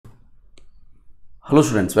Hello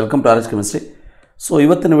students, welcome to RHchemistry. So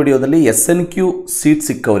ಇವತ್ತಿನ ವಿಡಿಯೋದಲ್ಲಿ SNQ seat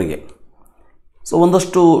ಸಿಕ್ಕವರಿಗೆ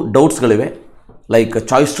ಒಂದಷ್ಟು ಡೌಟ್ಸ್ಗಳಿವೆ. ಲೈಕ್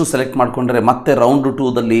ಚಾಯ್ಸ್ ಟು ಸೆಲೆಕ್ಟ್ ಮಾಡಿಕೊಂಡ್ರೆ ಮತ್ತೆ ರೌಂಡ್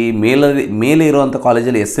 2ದಲ್ಲಿ ಮೇಲೆ ಇರುವಂಥ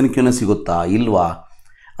ಕಾಲೇಜಲ್ಲಿ SNQನೇ ಸಿಗುತ್ತಾ ಇಲ್ವಾ,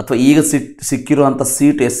 ಅಥವಾ ಈಗ ಸಿಕ್ಕಿರುವಂಥ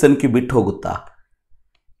ಸೀಟ್ SNQ ಬಿಟ್ಟು ಹೋಗುತ್ತಾ,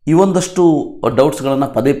 ಈ ಒಂದಷ್ಟು ಡೌಟ್ಸ್ಗಳನ್ನು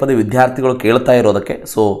ಪದೇ ಪದೇ ವಿದ್ಯಾರ್ಥಿಗಳು ಕೇಳ್ತಾ ಇರೋದಕ್ಕೆ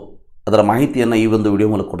ಅದರ ಮಾಹಿತಿಯನ್ನು ಈ ಒಂದು ವಿಡಿಯೋ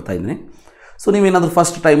ಮೂಲಕ ಕೊಡ್ತಾ ಇದ್ದೀನಿ. ನೀವೇನಾದರೂ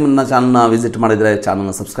ಫಸ್ಟ್ ಟೈಮ್ ನನ್ನ ಚಾನಲ್ನ ವಿಸಿಟ್ ಮಾಡಿದರೆ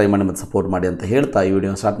ಚಾನಲ್ನ ಸಬ್ಸ್ಕ್ರೈಬ್ ಮಾಡಿ ಮತ್ತು ಸಪೋರ್ಟ್ ಮಾಡಿ ಅಂತ ಹೇಳ್ತಾ ಈ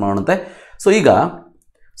video start ಮಾಡೋಣಂತೆ.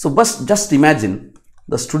 Just imagine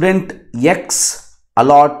the student X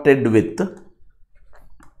allotted with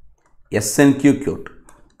SNQ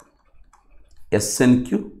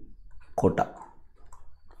Kota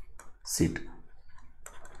seat.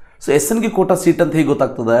 SNQ Kota seat ಅಂತ ಹೇಗೆ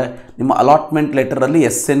ಗೊತ್ತಾಗ್ತದೆ? ನಿಮ್ಮ ಅಲಾಟ್ಮೆಂಟ್ ಲೆಟರಲ್ಲಿ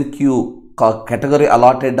SNQ ಕ್ಯಾಟಗರಿ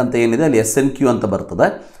ಅಲಾಟೆಡ್ ಅಂತ ಏನಿದೆ ಅಲ್ಲಿ SNQ ಅಂತ ಬರ್ತದೆ.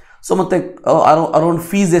 ಮತ್ತು ಅರೌಂಡ್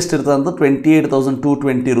ಫೀಸ್ ಎಷ್ಟಿರ್ತದೆ ಅಂತ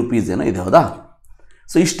 28,220 ರೂಪೀಸ್ ಏನೋ ಇದೆ, ಹೌದಾ?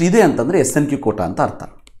 ಇಷ್ಟಿದೆ ಅಂತಂದರೆ SNQ ಕೋಟಾ ಅಂತ ಅರ್ಥ.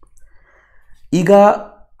 ಈಗ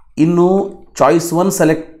ಇನ್ನು ಚಾಯ್ಸ್ 1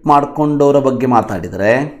 ಸೆಲೆಕ್ಟ್ ಮಾಡಿಕೊಂಡವರ ಬಗ್ಗೆ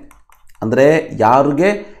ಮಾತಾಡಿದರೆ, ಅಂದರೆ ಯಾರಿಗೆ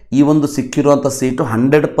ಈ ಒಂದು ಸಿಕ್ಕಿರುವಂಥ ಸೀಟು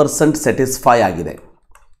 100% ಸ್ಯಾಟಿಸ್ಫೈ ಆಗಿದೆ,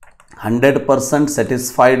 100%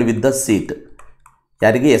 ಸ್ಯಾಟಿಸ್ಫೈಡ್ ವಿತ್ ದ ಸೀಟ್,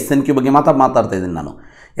 ಯಾರಿಗೆ SNQ ಬಗ್ಗೆ ಮಾತಾಡ್ತಾ ಇದ್ದೀನಿ ನಾನು.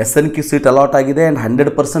 SNQ ಸೀಟ್ ಅಲಾಟ್ ಆಗಿದೆ ಆ್ಯಂಡ್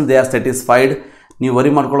 100% ದೇ ಆರ್ ಸ್ಯಾಟಿಸ್ಫೈಡ್. ನೀವು ವರಿ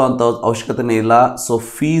ಮಾಡ್ಕೊಳ್ಳೋ ಅಂಥ ಅವಶ್ಯಕತೆನೇ ಇಲ್ಲ.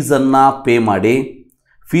 ಫೀಸನ್ನು ಪೇ ಮಾಡಿ,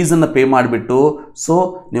 ಫೀಸನ್ನು ಪೇ ಮಾಡಿಬಿಟ್ಟು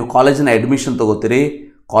ನೀವು ಕಾಲೇಜಿನ ಅಡ್ಮಿಷನ್ ತೊಗೋತೀರಿ,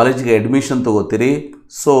 ಕಾಲೇಜಿಗೆ admission ತೊಗೋತೀರಿ.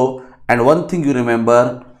 And one thing you remember,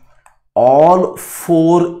 all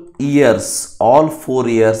 4 years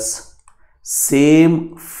same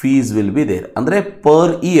fees will be there. ಅಂದರೆ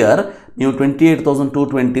ಪರ್ ಇಯರ್ ನೀವು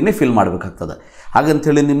 28,220ನೇ ಫಿಲ್ ಮಾಡಬೇಕಾಗ್ತದೆ.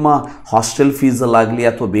 ಹಾಗಂಥೇಳಿ ನಿಮ್ಮ ಹಾಸ್ಟೆಲ್ ಫೀಸಲ್ಲಾಗಲಿ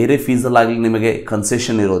ಅಥವಾ ಬೇರೆ ಫೀಸಲ್ಲಾಗಲಿ ನಿಮಗೆ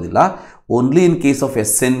ಕನ್ಸೆಷನ್ ಇರೋದಿಲ್ಲ. Only in case of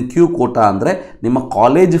SNQ Kota ಅಂದರೆ ನಿಮ್ಮ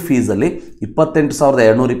ಕಾಲೇಜ್ ಫೀಸಲ್ಲಿ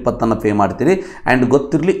 28,220 ಪೇ ಮಾಡ್ತೀರಿ. ಆ್ಯಂಡ್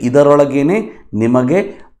ಗೊತ್ತಿರಲಿ, ಇದರೊಳಗೇ ನಿಮಗೆ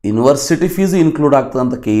ಯೂನಿವರ್ಸಿಟಿ ಫೀಸು ಇನ್ಕ್ಲೂಡ್ ಆಗ್ತದೆ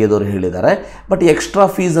ಅಂತ KEದವರು ಹೇಳಿದ್ದಾರೆ. ಬಟ್ ಎಕ್ಸ್ಟ್ರಾ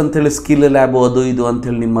ಫೀಸ್ ಅಂಥೇಳಿ ಸ್ಕಿಲ್ ಲ್ಯಾಬು ಅದು ಇದು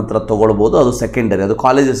ಅಂಥೇಳಿ ನಿಮ್ಮ ಹತ್ರ ತೊಗೊಳ್ಬೋದು, ಅದು ಸೆಕೆಂಡರಿ, ಅದು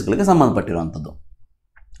ಕಾಲೇಜಸ್ಗಳಿಗೆ ಸಂಬಂಧಪಟ್ಟಿರುವಂಥದ್ದು.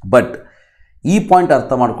 ಬಟ್ ಈ ಪಾಯಿಂಟ್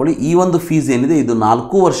ಅರ್ಥ ಮಾಡ್ಕೊಳ್ಳಿ, ಈ ಒಂದು ಫೀಸ್ ಏನಿದೆ ಇದು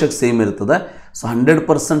 4 ವರ್ಷಕ್ಕೆ ಸೇಮ್ ಇರ್ತದೆ.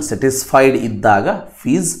 100% ಸ್ಯಾಟಿಸ್ಫೈಡ್ ಇದ್ದಾಗ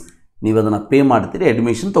ಫೀಸ್ ನೀವು ಅದನ್ನು ಪೇ ಮಾಡ್ತೀರಿ,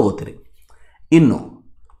 ಅಡ್ಮಿಷನ್ ತೊಗೋತೀರಿ. ಇನ್ನು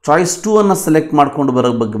ಚಾಯ್ಸ್ 2 ಸೆಲೆಕ್ಟ್ ಮಾಡ್ಕೊಂಡು ಬರೋ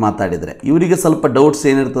ಬಗ್ಗೆ ಮಾತಾಡಿದರೆ ಇವರಿಗೆ ಸ್ವಲ್ಪ ಡೌಟ್ಸ್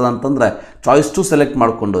ಏನಿರ್ತದೆ ಅಂತಂದರೆ, choice 2 select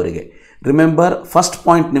ಮಾಡ್ಕೊಂಡವರಿಗೆ remember first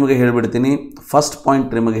point ನಿಮಗೆ ಹೇಳಿಬಿಡ್ತೀನಿ.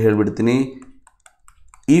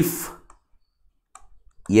 If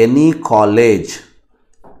any college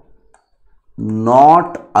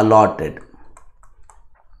not allotted,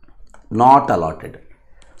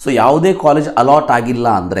 ಯಾವುದೇ ಕಾಲೇಜ್ ಅಲಾಟ್ ಆಗಿಲ್ಲ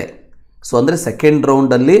ಅಂದರೆ, ಅಂದರೆ second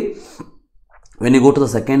ರೌಂಡಲ್ಲಿ when you go to the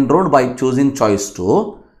second round by choosing choice 2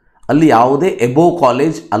 ಅಲ್ಲಿ ಯಾವುದೇ ಎಬೋವ್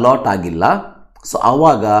ಕಾಲೇಜ್ ಅಲಾಟ್ ಆಗಿಲ್ಲ.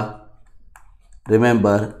 ಆವಾಗ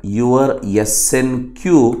remember your SNQ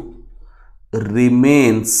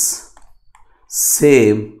remains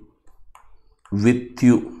same with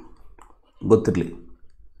you. ಗೊತ್ತಿರಲಿ,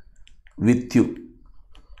 with you,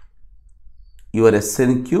 your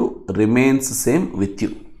SNQ remains same with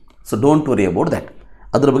you. Don't worry about that.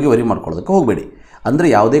 ಅದ್ರ ಬಗ್ಗೆ worry ಮಾಡ್ಕೊಳ್ಳೋದಕ್ಕೆ ಹೋಗಬೇಡಿ. ಅಂದರೆ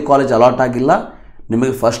ಯಾವುದೇ ಕಾಲೇಜ್ ಅಲಾಟ್ ಆಗಿಲ್ಲ,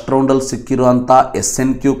 ನಿಮಗೆ ಫಸ್ಟ್ ರೌಂಡಲ್ಲಿ ಸಿಕ್ಕಿರುವಂಥ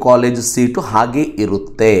SNQ ಕಾಲೇಜ್ ಸೀಟು ಹಾಗೆ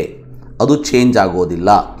ಇರುತ್ತೆ, ಅದು ಚೇಂಜ್ ಆಗೋದಿಲ್ಲ.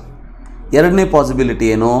 ಎರಡನೇ ಪಾಸಿಬಿಲಿಟಿ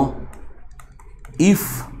ಏನು? If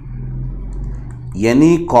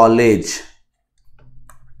any college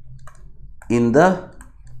in the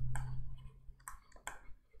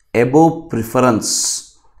above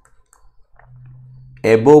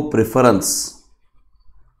preference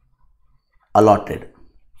allotted.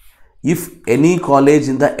 If any college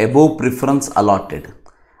in the above preference allotted,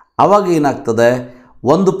 ಆವಾಗ ಏನಾಗ್ತದೆ?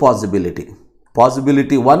 ಒಂದು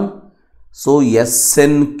possibility 1,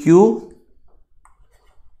 SNQ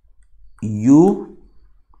you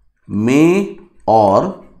may or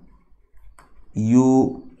you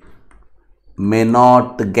may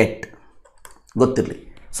not get. ಗೊತ್ತಿರಲಿ.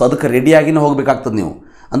 ಅದಕ್ಕೆ ರೆಡಿಯಾಗಿನೇ ಹೋಗಬೇಕಾಗ್ತದೆ ನೀವು.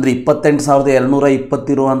 ಅಂದರೆ 28,220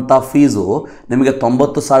 ಇರುವಂಥ ಫೀಸು ನಿಮಗೆ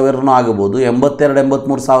 90,000 ಆಗ್ಬೋದು,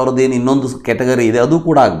 82-83 ಸಾವಿರದ ಏನು ಇನ್ನೊಂದು ಕ್ಯಾಟಗರಿ ಇದೆ ಅದು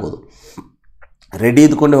ಕೂಡ ಆಗ್ಬೋದು. ರೆಡಿ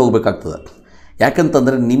ಇದ್ಕೊಂಡೇ ಹೋಗಬೇಕಾಗ್ತದೆ.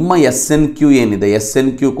 ಯಾಕಂತಂದರೆ ನಿಮ್ಮ SNQ ಏನಿದೆ,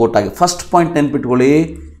 SNQ ಕೋಟಾಗೆ ಫಸ್ಟ್ ಪಾಯಿಂಟ್ ನೆನ್ಪಿಟ್ಕೊಳ್ಳಿ,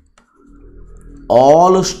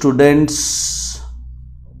 all students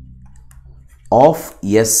of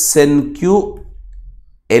SNQ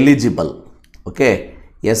eligible,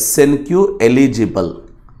 SNQ eligible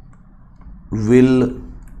will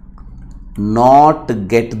not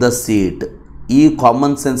get the seat. ಈ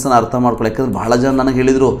ಕಾಮನ್ ಸೆನ್ಸನ್ನು ಅರ್ಥ ಮಾಡ್ಕೊಳ್ಳಿ. ಯಾಕಂದರೆ ಭಾಳ ಜನ ನನಗೆ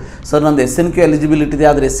ಹೇಳಿದರು, ಸರ್ ನಂದು SNQ ಎಲಿಜಿಬಿಲಿಟಿ ಇದೆ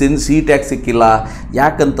ಆದರೆ ಸೀಟ್ ಯಾಕೆ ಸಿಕ್ಕಿಲ್ಲ?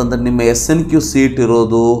 ಯಾಕಂತಂದರೆ ನಿಮ್ಮ SNQ ಸೀಟ್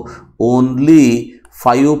ಇರೋದು only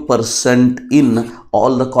 5% in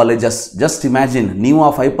all the colleges. Just imagine, ನೀವು ಆ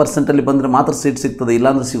 5%ಅಲ್ಲಿ ಬಂದರೆ ಮಾತ್ರ ಸೀಟ್ ಸಿಗ್ತದೆ,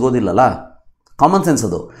 ಇಲ್ಲಾಂದ್ರೆ ಸಿಗೋದಿಲ್ಲಲ್ಲ. ಕಾಮನ್ ಸೆನ್ಸ್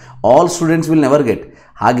ಅದು. All students will never get.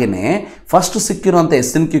 ಹಾಗೆಯೇ first ಸಿಕ್ಕಿರುವಂಥ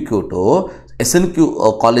SNQ cute, SNQ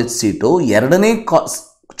college seat ಎರಡನೇ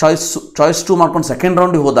ಚಾಯ್ಸ್ 2 ಮಾಡ್ಕೊಂಡು ಸೆಕೆಂಡ್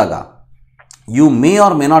ರೌಂಡಿಗೆ ಹೋದಾಗ you may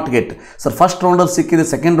R may not get. Sir first ರೌಂಡಲ್ಲಿ ಸಿಕ್ಕಿದೆ,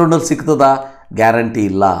 ಸೆಕೆಂಡ್ ರೌಂಡಲ್ಲಿ ಸಿಗ್ತದಾ? ಗ್ಯಾರಂಟಿ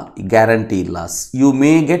ಇಲ್ಲ, ಗ್ಯಾರಂಟಿ ಇಲ್ಲ. You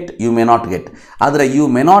may get, you may not get. ಆದರೆ you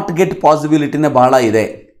may not get ಪಾಸಿಬಿಲಿಟಿನೇ ಭಾಳ ಇದೆ,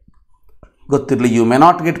 ಗೊತ್ತಿರಲಿ. ಯು ಮೇ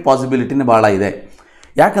ನಾಟ್ ಗೆಟ್ ಪಾಸಿಬಿಲಿಟಿನೇ ಭಾಳ ಇದೆ.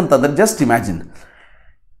 ಯಾಕಂತಂದರೆ ಜಸ್ಟ್ ಇಮ್ಯಾಜಿನ್,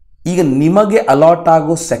 ಈಗ ನಿಮಗೆ ಅಲಾಟ್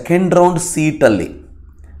ಆಗೋ ಸೆಕೆಂಡ್ ರೌಂಡ್ ಸೀಟಲ್ಲಿ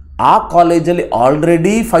ಆ ಕಾಲೇಜಲ್ಲಿ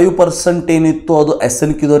ಆಲ್ರೆಡಿ 5% ಏನಿತ್ತು ಅದು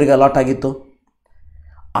SNQದವರಿಗೆ ಅಲಾಟ್ ಆಗಿತ್ತು.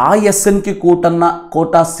 ಆ SNQ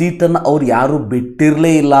ಕೋಟಾ ಸೀಟನ್ನು ಅವ್ರು ಯಾರೂ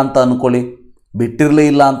ಬಿಟ್ಟಿರಲೇ ಇಲ್ಲ ಅಂತ ಅಂದ್ಕೊಳ್ಳಿ.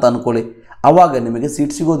 ಆವಾಗ ನಿಮಗೆ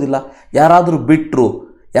ಸೀಟ್ ಸಿಗೋದಿಲ್ಲ. ಯಾರಾದರೂ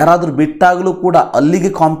ಬಿಟ್ಟಾಗಲೂ ಕೂಡ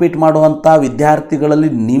ಅಲ್ಲಿಗೆ ಕಾಂಪೀಟ್ ಮಾಡುವಂಥ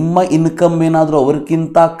ವಿದ್ಯಾರ್ಥಿಗಳಲ್ಲಿ ನಿಮ್ಮ ಇನ್ಕಮ್ ಏನಾದರೂ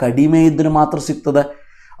ಅವ್ರಿಗಿಂತ ಕಡಿಮೆ ಇದ್ದರೆ ಮಾತ್ರ ಸಿಗ್ತದೆ,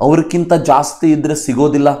 ಅವ್ರಿಗಿಂತ ಜಾಸ್ತಿ ಇದ್ದರೆ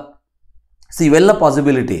ಸಿಗೋದಿಲ್ಲ. ಇವೆಲ್ಲ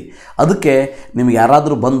ಪಾಸಿಬಿಲಿಟಿ. ಅದಕ್ಕೆ ನಿಮ್ಗೆ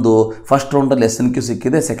ಯಾರಾದರೂ ಬಂದು ಫಸ್ಟ್ ರೌಂಡಲ್ಲಿ SNQ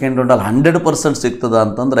ಸಿಕ್ಕಿದೆ, ಸೆಕೆಂಡ್ ರೌಂಡಲ್ಲಿ 100% ಸಿಗ್ತದೆ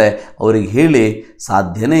ಅಂತಂದರೆ ಅವ್ರಿಗೆ ಹೇಳಿ,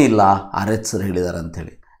 ಸಾಧ್ಯನೇ ಇಲ್ಲ, RH ಸರ್ ಹೇಳಿದ್ದಾರೆ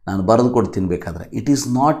ಅಂಥೇಳಿ. ನಾನು ಬರೆದು ಕೊಡ್ತೀನಿ ಬೇಕಾದರೆ. It is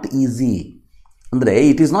not easy. ಅಂದರೆ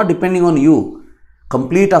it is not depending on you.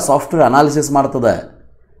 Complete ಆ ಸಾಫ್ಟ್ವೇರ್ ಅನಾಲಿಸಿಸ್ ಮಾಡ್ತದೆ.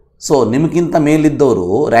 ಸೊ ನಿಮಗಿಂತ ಮೇಲಿದ್ದವರು,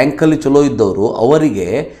 ರ್ಯಾಂಕಲ್ಲಿ ಚಲೋ ಇದ್ದವರು, ಅವರಿಗೆ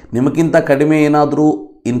ನಿಮಗಿಂತ ಕಡಿಮೆ ಏನಾದರೂ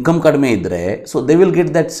ಇನ್ಕಮ್ ಕಡಿಮೆ ಇದ್ದರೆ so they will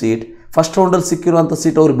get that seat. First ರೌಂಡಲ್ಲಿ ಸಿಕ್ಕಿರುವಂಥ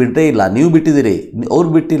seat ಅವ್ರು ಬಿಟ್ಟೇ ಇಲ್ಲ, ನೀವು ಬಿಟ್ಟಿದ್ದೀರಿ, ಅವ್ರು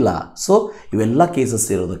ಬಿಟ್ಟಿಲ್ಲ. ಸೊ ಇವೆಲ್ಲ ಕೇಸಸ್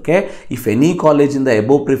ಇರೋದಕ್ಕೆ if any college in the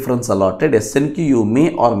above preference allotted SNQ you may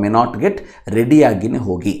R may not get, ರೆಡಿಯಾಗಿಯೇ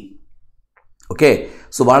ಹೋಗಿ. ಓಕೆ,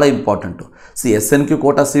 ಸೊ ಭಾಳ ಇಂಪಾರ್ಟೆಂಟು. SNQ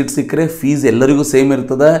ಕೋಟಾ ಸೀಟ್ ಸಿಕ್ಕರೆ ಫೀಸ್ ಎಲ್ಲರಿಗೂ ಸೇಮ್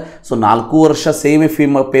ಇರ್ತದೆ. ಸೊ 4 ವರ್ಷ ಸೇಮೇ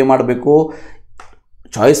ಪೇ ಮಾಡಬೇಕು.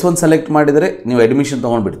 ಚಾಯ್ಸ್ 1 ಸೆಲೆಕ್ಟ್ ಮಾಡಿದರೆ ನೀವು ಅಡ್ಮಿಷನ್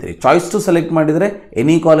ತೊಗೊಂಡ್ಬಿಡ್ತೀರಿ. ಚಾಯ್ಸ್ 2 ಸೆಲೆಕ್ಟ್ ಮಾಡಿದರೆ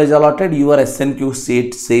any college allotted your SNQ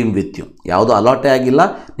seat same with you. ಯಾವುದೂ ಅಲಾಟೇ ಆಗಿಲ್ಲ,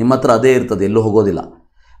 ನಿಮ್ಮ ಹತ್ರ ಅದೇ ಇರ್ತದೆ, ಎಲ್ಲೂ ಹೋಗೋದಿಲ್ಲ.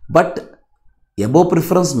 But above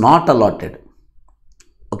preference not allotted.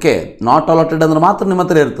 Okay, not allotted ಅಂದ್ರೆ ಮಾತ್ರ ನಿಮ್ಮ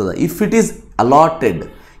ಹತ್ರ ಇರ್ತದೆ. If it is allotted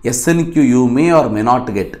SNQ you may R may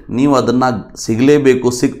not get, ನೀವು ಅದನ್ನು ಸಿಗಲೇಬೇಕು,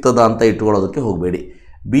 ಸಿಗ್ತದ ಅಂತ ಇಟ್ಕೊಳ್ಳೋದಕ್ಕೆ ಹೋಗಬೇಡಿ.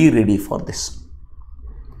 Be ready for this.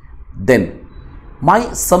 Then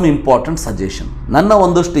some important suggestion. ನನ್ನ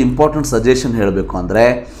ಒಂದಷ್ಟು ಇಂಪಾರ್ಟೆಂಟ್ ಸಜೆಷನ್ ಹೇಳಬೇಕು ಅಂದರೆ,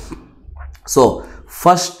 so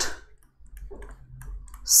first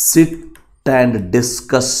sit and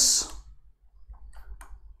discuss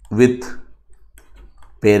with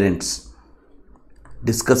parents.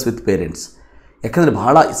 ಯಾಕಂದರೆ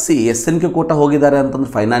ಭಾಳ SNQ ಕೋಟಾ ಹೋಗಿದ್ದಾರೆ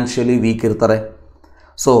ಅಂತಂದ್ರೆ ಫೈನಾನ್ಷಿಯಲಿ ವೀಕ್ ಇರ್ತಾರೆ.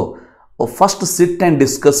 So first sit and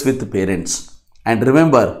discuss with parents and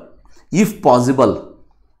remember, if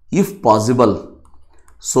possible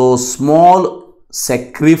so small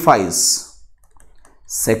sacrifice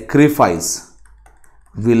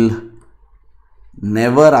will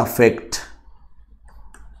never affect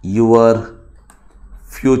your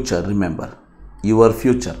future. Remember, your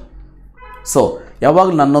future. So ಯಾವಾಗ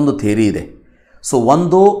ನನ್ನೊಂದು theory ಇದೆ. So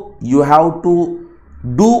ಒಂದು, you have to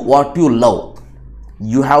do what you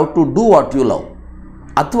love,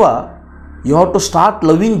 ಅಥವಾ you have to start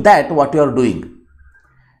loving that what you are doing.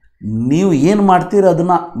 ನೀವು ಏನು ಮಾಡ್ತೀರ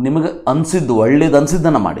ಅದನ್ನು ನಿಮಗೆ ಒಳ್ಳೇದು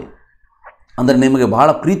ಅನಿಸಿದ್ದನ್ನು ಮಾಡಿ, ಅಂದರೆ ನಿಮಗೆ ಭಾಳ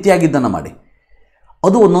ಪ್ರೀತಿಯಾಗಿದ್ದನ್ನು ಮಾಡಿ.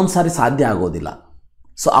 ಅದು ಒಂದೊಂದು ಸಾರಿ ಸಾಧ್ಯ ಆಗೋದಿಲ್ಲ.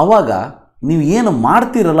 ಸೊ ಆವಾಗ ನೀವು ಏನು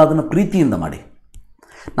ಮಾಡ್ತೀರಲ್ಲ ಅದನ್ನು ಪ್ರೀತಿಯಿಂದ ಮಾಡಿ.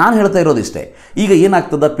 ನಾನು ಹೇಳ್ತಾ ಇರೋದಿಷ್ಟೇ. ಈಗ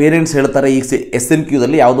ಏನಾಗ್ತದೆ, ಪೇರೆಂಟ್ಸ್ ಹೇಳ್ತಾರೆ, ಈಗ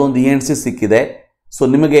SNQದಲ್ಲಿ ಯಾವುದೋ ಒಂದು ENC ಸಿಕ್ಕಿದೆ, ಸೊ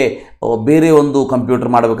ನಿಮಗೆ ಬೇರೆ ಒಂದು ಕಂಪ್ಯೂಟರ್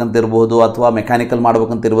ಮಾಡಬೇಕಂತಿರ್ಬೋದು, ಅಥವಾ ಮೆಕ್ಯಾನಿಕಲ್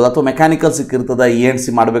ಮಾಡಬೇಕಂತಿರ್ಬೋದು, ಅಥವಾ ಮೆಕ್ಯಾನಿಕಲ್ ಸಿಕ್ಕಿರ್ತದೆ ENC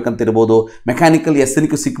ಮಾಡಬೇಕಂತಿರ್ಬೋದು. Mechanical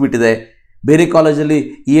SNQ ಸಿಕ್ಕಿಬಿಟ್ಟಿದೆ. ಬೇರೆ ಕಾಲೇಜಲ್ಲಿ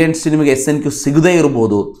ENC ನಿಮಗೆ SNQ ಸಿಗದೇ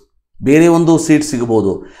ಇರ್ಬೋದು, ಬೇರೆ ಒಂದು ಸೀಟ್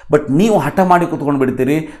ಸಿಗ್ಬೋದು. ಬಟ್ ನೀವು ಹಠ ಮಾಡಿ ಕೂತ್ಕೊಂಡು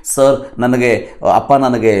ಬಿಡ್ತೀರಿ, ಸರ್ ನನಗೆ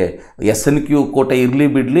SNQ ಕೋಟೆ ಇರಲಿ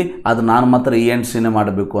ಬಿಡಲಿ, ಅದು ನಾನು ಮಾತ್ರ ENCನೇ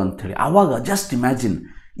ಮಾಡಬೇಕು ಅಂಥೇಳಿ. ಆವಾಗ ಜಸ್ಟ್ ಇಮ್ಯಾಜಿನ್,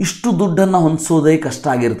 ಇಷ್ಟು ದುಡ್ಡನ್ನು ಹೊಂದಿಸೋದೇ ಕಷ್ಟ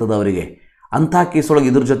ಆಗಿರ್ತದೆ ಅವರಿಗೆ. ಅಂಥ ಕೇಸೊಳಗೆ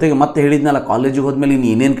ಇದ್ರ ಜೊತೆಗೆ ಮತ್ತೆ ಹೇಳಿದ್ನಲ್ಲ, ಕಾಲೇಜಿಗೆ ಹೋದ್ಮೇಲೆ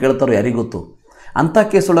ಇನ್ನು ಏನೇನು ಕೇಳ್ತಾರೋ ಯಾರಿಗೆ ಗೊತ್ತು. ಅಂಥ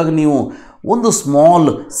ಕೇಸೊಳಗೆ ನೀವು ಒಂದು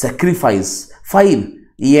ಸ್ಮಾಲ್ ಸ್ಯಾಕ್ರಿಫೈಸ್, ಫೈನ್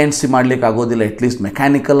ENC ಮಾಡಲಿಕ್ಕೆ ಆಗೋದಿಲ್ಲ, ಅಟ್ಲೀಸ್ಟ್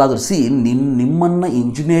ಮೆಕ್ಯಾನಿಕಲ್ ಆದರೂ ನಿಮ್ಮನ್ನು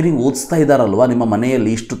ಇಂಜಿನಿಯರಿಂಗ್ ಓದಿಸ್ತಾ ಇದ್ದಾರಲ್ವ ನಿಮ್ಮ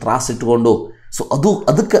ಮನೆಯಲ್ಲಿ ಇಷ್ಟು ತ್ರಾಸ ಇಟ್ಕೊಂಡು. ಸೊ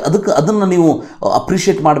ಅದನ್ನು ನೀವು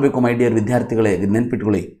ಅಪ್ರಿಷಿಯೇಟ್ ಮಾಡಬೇಕು ಮೈ ಡಿಯರ್ ವಿದ್ಯಾರ್ಥಿಗಳೇ,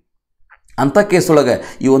 ನೆನ್ಪಿಟ್ಕೊಳ್ಳಿ. ಅಂಥ ಕೇಸೊಳಗೆ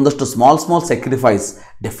ಈ ಒಂದಷ್ಟು small sacrifice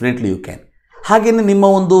definitely you can. ಹಾಗೆಯೇ ನಿಮ್ಮ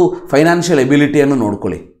ಒಂದು ಫೈನಾನ್ಷಿಯಲ್ ಎಬಿಲಿಟಿಯನ್ನು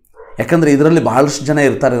ನೋಡ್ಕೊಳ್ಳಿ. ಯಾಕಂದರೆ ಇದರಲ್ಲಿ ಬಹಳಷ್ಟು ಜನ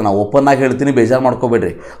ಇರ್ತಾರೆ, ನಾವು ಓಪನ್ ಆಗಿ ಹೇಳ್ತೀನಿ, ಬೇಜಾರು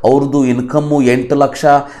ಮಾಡ್ಕೋಬೇಡ್ರಿ. ಅವ್ರದ್ದು ಇನ್ಕಮ್ಮು 8 ಲಕ್ಷ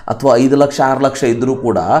ಅಥವಾ 5 ಲಕ್ಷ 6 ಲಕ್ಷ ಇದ್ದರೂ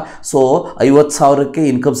ಕೂಡ ಸೊ 50,000ಕ್ಕೆ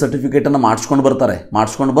ಇನ್ಕಮ್ ಸರ್ಟಿಫಿಕೇಟನ್ನು ಮಾಡಿಸ್ಕೊಂಡು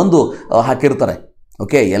ಬಂದು ಹಾಕಿರ್ತಾರೆ.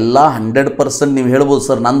 ಓಕೆ, ಎಲ್ಲ 100% ನೀವು ಹೇಳ್ಬೋದು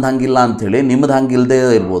ಸರ್ ನಂದು ಹಂಗಿಲ್ಲ ಅಂಥೇಳಿ, ನಿಮ್ಮದು ಹಂಗಿಲ್ಲದೆ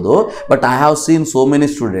ಇರ್ಬೋದು. But I have seen so many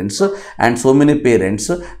students and so many parents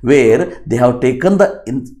where they have taken the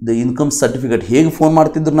income certificate. ಹೇಗೆ ಫೋನ್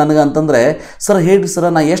ಮಾಡ್ತಿದ್ರು ನನಗೆ ಅಂತಂದರೆ, ಸರ್ ಹೇಳ್ರಿ ಸರ್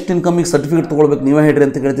ನಾ ಎಷ್ಟು ಇನ್ಕಮಿಗೆ ಸರ್ಟಿಫಿಕೇಟ್ ತೊಗೊಳ್ಬೇಕು ನೀವೇ ಹೇಳ್ರಿ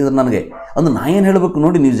ಅಂತ ಕೇಳ್ತಿದ್ರು ನನಗೆ. ಅಂದ್ರೆ ನಾ ಏನು ಹೇಳಬೇಕು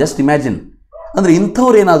ನೋಡಿ, ನೀವು ಜಸ್ಟ್ ಇಮ್ಯಾಜಿನ್. ಅಂದರೆ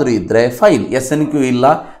ಇಂಥವ್ರು ಏನಾದರೂ ಇದ್ದರೆ ಫೈನ್, SNQ ಇಲ್ಲ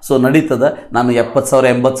ಸೊ ನಡೀತದೆ, ನಾನು 70,000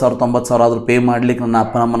 80,000 90,000 ಆದರೂ ಪೇ ಮಾಡಲಿಕ್ಕೆ ನನ್ನ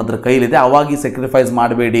ಅಪ್ಪ ನಮ್ಮನ ಹತ್ರ ಕೈಲಿದೆ, ಅವಾಗ ಈ ಸ್ಯಾಕ್ರಿಫೈಸ್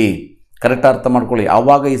ಮಾಡಬೇಡಿ. ಕರೆಕ್ಟ್ ಅರ್ಥ ಮಾಡ್ಕೊಳ್ಳಿ,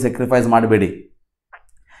 ಆವಾಗ ಈ ಸ್ಯಾಕ್ರಿಫೈಸ್ ಮಾಡಬೇಡಿ.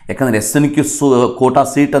 ಯಾಕಂದರೆ SNQ ಕೋಟಾ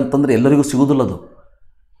ಸೀಟ್ ಅಂತಂದರೆ ಎಲ್ಲರಿಗೂ ಸಿಗೋದಿಲ್ಲ ಅದು.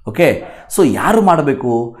 ಓಕೆ, ಸೊ ಯಾರು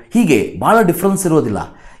ಮಾಡಬೇಕು? ಹೀಗೆ ಭಾಳ ಡಿಫ್ರೆನ್ಸ್ ಇರೋದಿಲ್ಲ.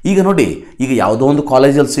 ಈಗ ನೋಡಿ, ಈಗ ಯಾವುದೋ ಒಂದು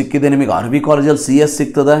ಕಾಲೇಜಲ್ಲಿ ಸಿಕ್ಕಿದೆ ನಿಮಗೆ, RV ಕಾಲೇಜಲ್ಲಿ CS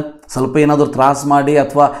ಸಿಗ್ತದೆ, ಸ್ವಲ್ಪ ಏನಾದರೂ ತ್ರಾಸ ಮಾಡಿ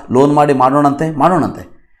ಅಥವಾ ಲೋನ್ ಮಾಡಿ ಮಾಡೋಣಂತೆ.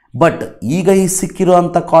 ಬಟ್ ಈಗ ಈ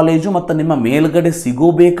ಸಿಕ್ಕಿರುವಂಥ ಕಾಲೇಜು ಮತ್ತು ನಿಮ್ಮ ಮೇಲ್ಗಡೆ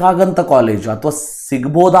ಸಿಗೋಬೇಕಾಗಂಥ ಕಾಲೇಜು ಅಥವಾ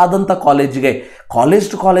ಸಿಗ್ಬೋದಾದಂಥ ಕಾಲೇಜಿಗೆ ಕಾಲೇಜ್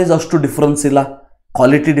ಟು ಕಾಲೇಜ್ ಅಷ್ಟು ಡಿಫ್ರೆನ್ಸ್ ಇಲ್ಲ,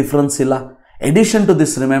 ಕ್ವಾಲಿಟಿ ಡಿಫ್ರೆನ್ಸ್ ಇಲ್ಲ. Edition to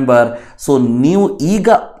this remember, so ನೀವು ಈಗ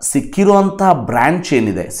ಸಿಕ್ಕಿರುವಂಥ ಬ್ರ್ಯಾಂಚ್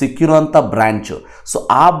ಏನಿದೆ, ಸಿಕ್ಕಿರುವಂಥ ಬ್ರ್ಯಾಂಚು, ಸೊ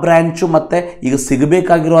ಆ ಬ್ರ್ಯಾಂಚು ಮತ್ತು ಈಗ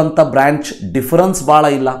ಸಿಗಬೇಕಾಗಿರುವಂಥ ಬ್ರ್ಯಾಂಚ್ ಡಿಫರೆನ್ಸ್ ಭಾಳ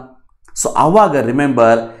ಇಲ್ಲ. ಸೊ ಆವಾಗ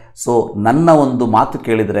ರಿಮೆಂಬರ್, ಸೊ ನನ್ನ ಒಂದು ಮಾತು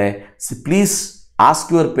ಕೇಳಿದರೆ please ask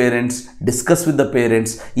your parents, discuss with the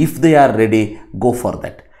parents. If they are ready, go for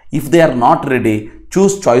that. If they are not ready,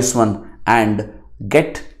 choose choice one and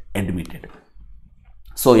get admitted.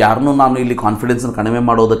 So ಯಾರನ್ನೂ ನಾನು ಇಲ್ಲಿ ಕಾನ್ಫಿಡೆನ್ಸನ್ನು ಕಡಿಮೆ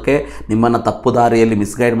ಮಾಡೋದಕ್ಕೆ, ನಿಮ್ಮನ್ನು ತಪ್ಪು ದಾರಿಯಲ್ಲಿ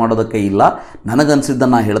ಮಿಸ್ಗೈಡ್ ಮಾಡೋದಕ್ಕೆ ಇಲ್ಲ.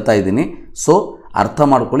 ನನಗನ್ಸಿದ್ದನ್ನು ನಾನು ಹೇಳ್ತಾ ಇದ್ದೀನಿ. ಸೊ ಅರ್ಥ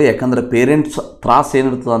ಮಾಡ್ಕೊಳ್ಳಿ, ಯಾಕಂದರೆ ಪೇರೆಂಟ್ಸ್ ತ್ರಾಸ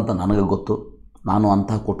ಏನಿರ್ತದೆ ಅಂತ ನನಗೆ ಗೊತ್ತು. ನಾನು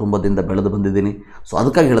ಅಂತಹ ಕುಟುಂಬದಿಂದ ಬೆಳೆದು ಬಂದಿದ್ದೀನಿ. ಸೊ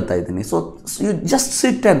ಅದಕ್ಕಾಗಿ ಹೇಳ್ತಾ ಇದ್ದೀನಿ. So you just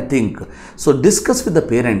sit and think. So discuss with the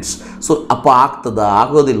parents. So ಅಪ್ಪ ಆಗ್ತದ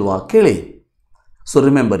ಆಗೋದಿಲ್ವಾ ಕೇಳಿ. ಸೊ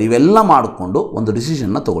ರಿಮೆಂಬರ್, ಇವೆಲ್ಲ ಮಾಡಿಕೊಂಡು ಒಂದು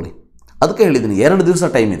ಡಿಸಿಷನ್ನ ತೊಗೊಳ್ಳಿ. ಅದಕ್ಕೆ ಹೇಳಿದ್ದೀನಿ 2 ದಿವಸ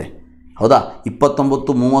ಟೈಮ್ ಇದೆ, ಹೌದಾ?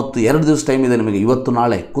 29, 30 2 ದಿವಸ ಟೈಮ್ ಇದೆ ನಿಮಗೆ. ಇವತ್ತು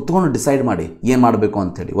ನಾಳೆ ಕುತ್ಕೊಂಡು ಡಿಸೈಡ್ ಮಾಡಿ ಏನು ಮಾಡಬೇಕು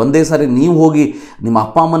ಅಂಥೇಳಿ. ಒಂದೇ ಸಾರಿ ನೀವು ಹೋಗಿ ನಿಮ್ಮ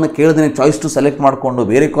ಅಪ್ಪ ಅಮ್ಮನ ಕೇಳ್ದೇ ಚಾಯ್ಸ್ ಟು ಸೆಲೆಕ್ಟ್ ಮಾಡಿಕೊಂಡು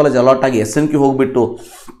ಬೇರೆ ಕಾಲೇಜ್ ಅಲಾಟ್ ಆಗಿ SNQ ಹೋಗಿಬಿಟ್ಟು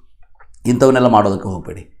ಇಂಥವನ್ನೆಲ್ಲ ಮಾಡೋದಕ್ಕೆ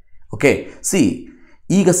ಹೋಗಬೇಡಿ. ಓಕೆ,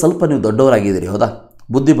 ಈಗ ಸ್ವಲ್ಪ ನೀವು ದೊಡ್ಡವರಾಗಿದ್ದೀರಿ, ಹೌದಾ?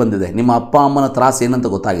 ಬುದ್ಧಿ ಬಂದಿದೆ, ನಿಮ್ಮ ಅಪ್ಪ ಅಮ್ಮನ ತ್ರಾಸ ಏನಂತ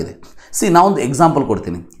ಗೊತ್ತಾಗಿದೆ. ನಾವೊಂದು ಎಕ್ಸಾಂಪಲ್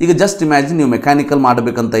ಕೊಡ್ತೀನಿ. ಈಗ ಜಸ್ಟ್ ಇಮ್ಯಾಜಿನ್ ನೀವು ಮೆಕ್ಯಾನಿಕಲ್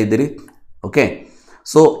ಮಾಡಬೇಕಂತ ಇದ್ದೀರಿ. ಓಕೆ,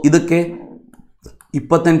 ಸೊ ಇದಕ್ಕೆ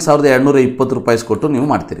 28,220 ರೂಪಾಯಿ ಕೊಟ್ಟು ನೀವು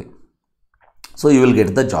ಮಾಡ್ತೀರಿ. So you will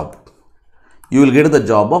get the job. You will get the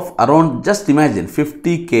job of around just imagine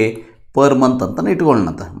 50K per month ಅಂತ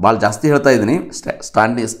ಇಟ್ಕೊಳ್ಳೋಣಂತ. ಭಾಳ ಜಾಸ್ತಿ ಹೇಳ್ತಾ ಇದ್ದೀನಿ.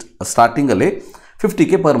 ಸ್ಟಾರ್ಟಿಂಗಲ್ಲಿ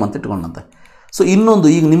 50K ಪರ್ ಮಂತ್ ಇಟ್ಕೊಳ್ಳೋಣಂತ. ಸೊ ಇನ್ನೊಂದು,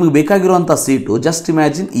 ಈಗ ನಿಮಗೆ ಬೇಕಾಗಿರುವಂಥ ಸೀಟು ಜಸ್ಟ್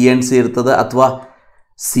ಇಮ್ಯಾಜಿನ್ ENC ಇರ್ತದೆ ಅಥವಾ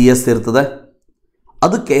CS ಇರ್ತದೆ.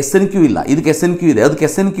 ಅದಕ್ಕೆ SNQ ಇಲ್ಲ, ಇದಕ್ಕೆ SNQ ಇದೆ, ಅದಕ್ಕೆ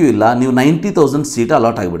SNQ ಇಲ್ಲ. ನೀವು 90,000 ಸೀಟ್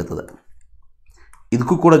ಅಲಾಟ್ ಆಗಿಬಿಡ್ತದೆ.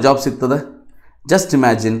 ಇದಕ್ಕೂ ಕೂಡ ಜಾಬ್ ಸಿಗ್ತದೆ. ಜಸ್ಟ್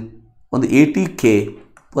ಇಮ್ಯಾಜಿನ್ ಒಂದು 80K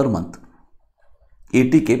per month.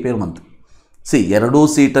 80K per month. ಎರಡೂ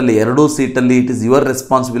ಸೀಟಲ್ಲಿ it is your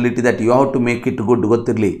responsibility that you have to make it good.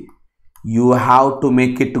 ಗೊತ್ತಿರಲಿ, you have to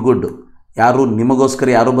make it good. ಯಾರು ನಿಮಗೋಸ್ಕರ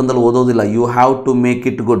ಯಾರು ಬಂದಲ್ಲಿ ಓದೋದಿಲ್ಲ. You have to make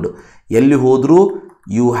it good. ಎಲ್ಲಿ ಹೋದರೂ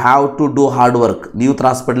you have to do hard work. ನೀವು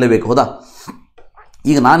ತ್ರಾಸ ಪಡಲೇಬೇಕು, ಹೌದಾ?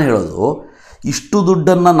 ಈಗ ನಾನು ಹೇಳೋದು, ಇಷ್ಟು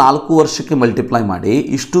ದುಡ್ಡನ್ನು 4 ವರ್ಷಕ್ಕೆ ಮಲ್ಟಿಪ್ಲೈ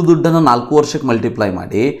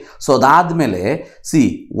ಮಾಡಿ, ಸೊ ಅದಾದಮೇಲೆ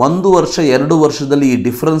 1 ವರ್ಷ 2 ವರ್ಷದಲ್ಲಿ ಈ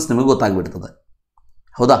ಡಿಫ್ರೆನ್ಸ್ ನಿಮಗೆ ಗೊತ್ತಾಗ್ಬಿಡ್ತದೆ,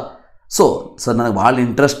 ಹೌದಾ? ಸೊ ಸರ್ ನನಗೆ ಭಾಳ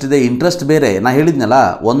ಇಂಟ್ರೆಸ್ಟ್ ಇದೆ, ಇಂಟ್ರೆಸ್ಟ್ ಬೇರೆ. ನಾನು ಹೇಳಿದ್ನಲ್ಲ,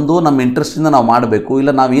 ಒಂದು ನಮ್ಮ ಇಂಟ್ರೆಸ್ಟಿಂದ ನಾವು ಮಾಡಬೇಕು,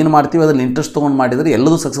 ಇಲ್ಲ ನಾವು ಏನು ಮಾಡ್ತೀವಿ ಅದರಲ್ಲಿ ಇಂಟ್ರೆಸ್ಟ್ ತೊಗೊಂಡು ಮಾಡಿದರೆ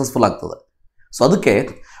ಎಲ್ಲದೂ ಸಕ್ಸಸ್ಫುಲ್ ಆಗ್ತದೆ. ಸೊ ಅದಕ್ಕೆ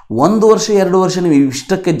 1 ವರ್ಷ 2 ವರ್ಷ ನೀವು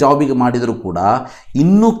ಇಷ್ಟಕ್ಕೆ ಜಾಬಿಗೆ ಮಾಡಿದರೂ ಕೂಡ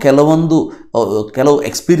ಇನ್ನೂ ಕೆಲವು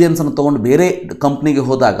ಎಕ್ಸ್ಪೀರಿಯನ್ಸನ್ನು ತೊಗೊಂಡು ಬೇರೆ ಕಂಪ್ನಿಗೆ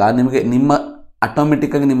ಹೋದಾಗ ನಿಮ್ಮ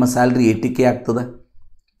ಆಟೋಮೆಟಿಕ್ಕಾಗಿ ನಿಮ್ಮ ಸ್ಯಾಲ್ರಿ 80K ಆಗ್ತದೆ.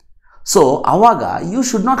 ಸೊ ಆವಾಗ you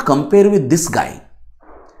should not compare with this ಗಾಯ್.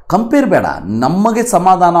 Compare ಬೇಡ. ನಮಗೆ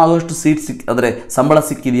ಸಮಾಧಾನ ಆಗೋಷ್ಟು ಸೀಟ್ ಅಂದರೆ ಸಂಬಳ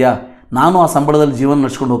ಸಿಕ್ಕಿದೆಯಾ, ನಾನು ಆ ಸಂಬಳದಲ್ಲಿ ಜೀವನ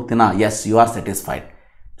ನಡೆಸ್ಕೊಂಡು ಹೋಗ್ತೀನಾ? S, you are satisfied.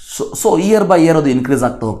 So here by year ಅದು ಇನ್ಕ್ರೀಸ್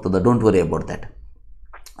ಆಗ್ತಾ ಹೋಗ್ತದೆ. Don't worry about that.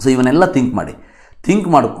 So ಇವನ್ನೆಲ್ಲ ಥಿಂಕ್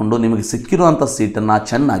ಮಾಡಿಕೊಂಡು ನಿಮಗೆ ಸಿಕ್ಕಿರುವಂಥ ಸೀಟನ್ನು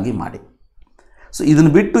ಚೆನ್ನಾಗಿ ಮಾಡಿ. ಸೊ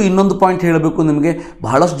ಇದನ್ನು ಬಿಟ್ಟು ಇನ್ನೊಂದು ಪಾಯಿಂಟ್ ಹೇಳಬೇಕು ನಿಮಗೆ.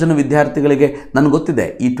 ಬಹಳಷ್ಟು ಜನ ವಿದ್ಯಾರ್ಥಿಗಳಿಗೆ ನನಗೆ ಗೊತ್ತಿದೆ,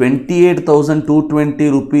 ಈ 28,220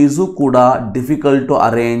 ರೂಪೀಸು ಕೂಡ difficult to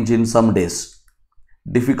arrange in some days.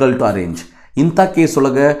 ಇಂಥ ಕೇಸ್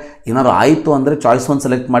ಒಳಗೆ ಏನಾದ್ರು ಆಯಿತು ಅಂದರೆ ಚಾಯ್ಸ್ ಒನ್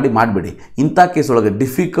ಸೆಲೆಕ್ಟ್ ಮಾಡಿಬಿಡಿ. ಇಂಥ ಕೇಸ್ ಒಳಗೆ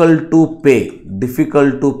difficult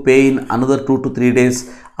to pay in another 2 to 3 days.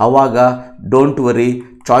 ಆವಾಗ don't worry,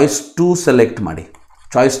 choice to select ಮಾಡಿ.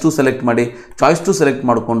 ಚಾಯ್ಸ್ ಟು ಸೆಲೆಕ್ಟ್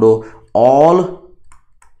ಮಾಡಿಕೊಂಡು ಆಲ್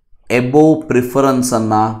ಎಬೋವ್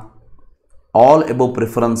ಪ್ರಿಫರೆನ್ಸನ್ನು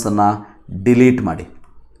ಡಿಲೀಟ್ ಮಾಡಿ.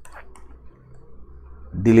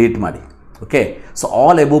 Okay, so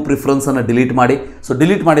all above ಪ್ರಿಫರೆನ್ಸನ್ನು delete ಮಾಡಿ. ಸೊ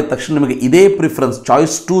ಡಿಲೀಟ್ ಮಾಡಿದ ತಕ್ಷಣ ನಿಮಗೆ ಇದೇ ಪ್ರಿಫರೆನ್ಸ್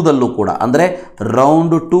ಚಾಯ್ಸ್ 2ದಲ್ಲೂ ಕೂಡ, ಅಂದರೆ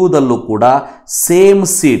ರೌಂಡ್ 2ದಲ್ಲೂ ಕೂಡ ಸೇಮ್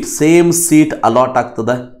ಸೀಟ್ ಅಲಾಟ್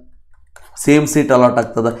ಆಗ್ತದೆ. ಸೇಮ್ ಸೀಟ್ ಅಲಾಟ್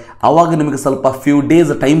ಆಗ್ತದೆ. ಆವಾಗ ನಿಮಗೆ ಸ್ವಲ್ಪ ಫ್ಯೂ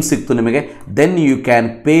ಡೇಸ್ ಟೈಮ್ ಸಿಕ್ತು ನಿಮಗೆ, then you can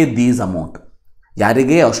pay these amount.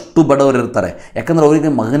 ಯಾರಿಗೆ ಅಷ್ಟು ಬಡವರು ಇರ್ತಾರೆ, ಯಾಕಂದರೆ ಅವರಿಗೆ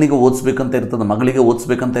ಮಗನಿಗೆ ಓದಿಸ್ಬೇಕಂತ ಇರ್ತದೆ, ಮಗಳಿಗೆ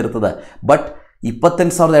ಓದಿಸ್ಬೇಕಂತ ಇರ್ತದೆ. ಬಟ್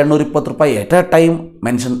 28,220 ರೂಪಾಯಿ ಎಟ್ ಅ ಟೈಮ್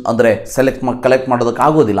ಮೆನ್ಷನ್ ಅಂದರೆ ಕಲೆಕ್ಟ್ ಮಾಡೋದಕ್ಕೆ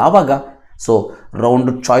ಆಗೋದಿಲ್ಲ. ಆವಾಗ ಸೊ ರೌಂಡ್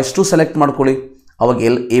ಚಾಯ್ಸ್ 2 ಸೆಲೆಕ್ಟ್ ಮಾಡ್ಕೊಳ್ಳಿ. ಅವಾಗ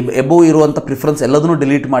ಎಬೋ ಇರುವಂಥ ಪ್ರಿಫರೆನ್ಸ್ ಎಲ್ಲದನ್ನೂ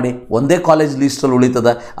ಡಿಲೀಟ್ ಮಾಡಿ, ಒಂದೇ ಕಾಲೇಜ್ ಲೀಸ್ಟಲ್ಲಿ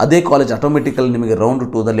ಉಳಿತದೆ, ಅದೇ ಕಾಲೇಜ್ ಆಟೋಮೆಟಿಕಲಿ ನಿಮಗೆ ರೌಂಡ್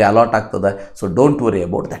 2ದಲ್ಲಿ ಅಲಾಟ್ ಆಗ್ತದೆ. So don't worry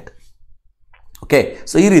about that. Okay,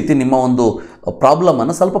 so ಈ ರೀತಿ ನಿಮ್ಮ ಒಂದು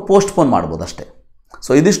ಪ್ರಾಬ್ಲಮನ್ನು ಸ್ವಲ್ಪ ಪೋಸ್ಟ್ಪೋನ್ ಮಾಡ್ಬೋದು ಅಷ್ಟೇ.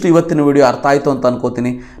 ಸೊ ಇದಿಷ್ಟು ಇವತ್ತಿನ ವಿಡಿಯೋ. ಅರ್ಥ ಆಯಿತು ಅಂತ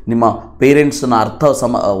ಅನ್ಕೋತೀನಿ. ನಿಮ್ಮ ಪೇರೆಂಟ್ಸನ್ನ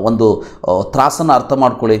ಒಂದು ತ್ರಾಸನ್ನು ಅರ್ಥ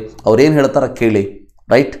ಮಾಡ್ಕೊಳ್ಳಿ, ಅವ್ರೇನು ಹೇಳ್ತಾರೆ ಕೇಳಿ,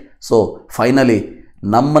 ರೈಟ್. ಸೊ ಫೈನಲಿ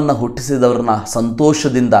ನಮ್ಮನ್ನು ಹುಟ್ಟಿಸಿದವ್ರನ್ನ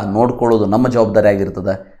ಸಂತೋಷದಿಂದ ನೋಡ್ಕೊಳ್ಳೋದು ನಮ್ಮ ಜವಾಬ್ದಾರಿ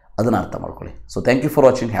ಆಗಿರ್ತದೆ, ಅದನ್ನು ಅರ್ಥ ಮಾಡ್ಕೊಳ್ಳಿ. So thank you for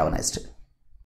watching. Have a nice day.